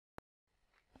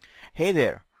Hey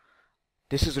there,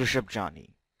 this is Rishabh Jani.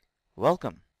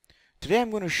 Welcome. Today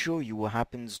I'm going to show you what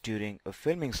happens during a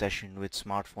filming session with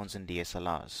smartphones and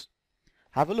DSLRs.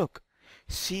 Have a look.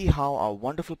 See how our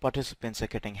wonderful participants are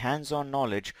getting hands-on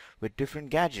knowledge with different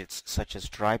gadgets such as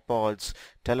tripods,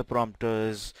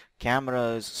 teleprompters,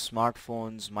 cameras,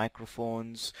 smartphones,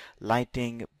 microphones,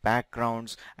 lighting,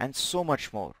 backgrounds, and so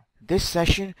much more. This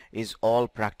session is all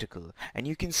practical, and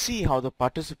you can see how the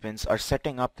participants are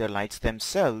setting up their lights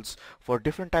themselves for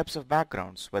different types of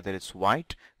backgrounds, whether it's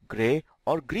white, gray,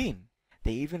 or green.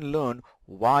 They even learn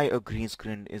why a green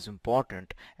screen is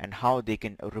important and how they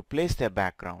can replace their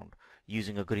background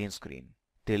using a green screen.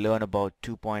 They learn about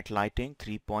 2-point lighting,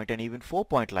 3-point and even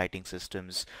 4-point lighting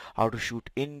systems, how to shoot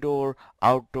indoor,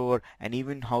 outdoor, and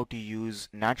even how to use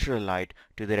natural light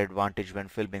to their advantage when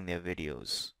filming their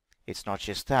videos. It's not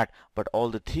just that, but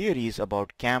all the theories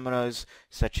about cameras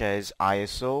such as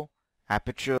ISO,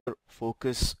 aperture,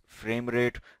 focus, frame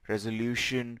rate,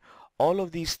 resolution, all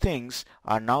of these things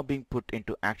are now being put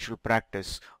into actual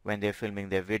practice when they're filming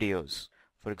their videos.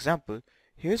 For example,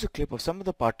 here's a clip of some of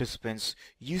the participants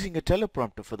using a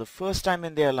teleprompter for the first time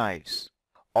in their lives.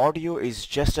 Audio is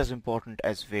just as important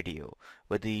as video.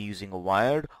 Whether you're using a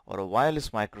wired or a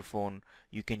wireless microphone,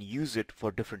 you can use it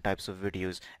for different types of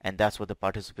videos, and that's what the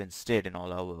participants did in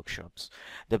all our workshops.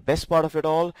 The best part of it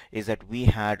all is that we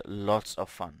had lots of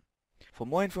fun. For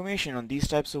more information on these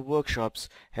types of workshops,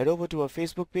 head over to our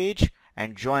Facebook page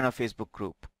and join our Facebook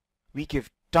group. We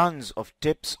give tons of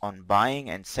tips on buying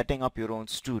and setting up your own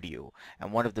studio,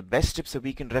 and one of the best tips that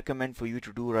we can recommend for you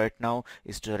to do right now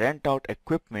is to rent out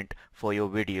equipment for your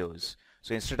videos.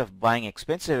 So instead of buying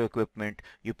expensive equipment,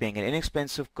 you're paying an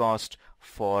inexpensive cost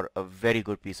for a very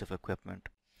good piece of equipment.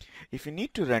 If you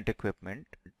need to rent equipment,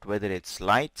 whether it's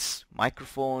lights,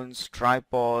 microphones,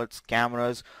 tripods,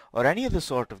 cameras, or any other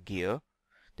sort of gear,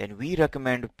 then we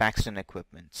recommend Paxton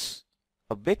Equipments.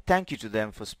 A big thank you to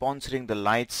them for sponsoring the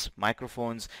lights,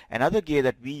 microphones, and other gear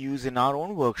that we use in our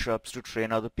own workshops to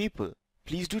train other people.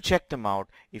 Please do check them out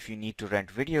if you need to rent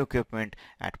video equipment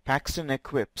at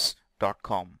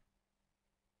paxtonequips.com.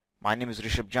 My name is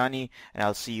Rishabh Jani, and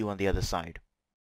I'll see you on the other side.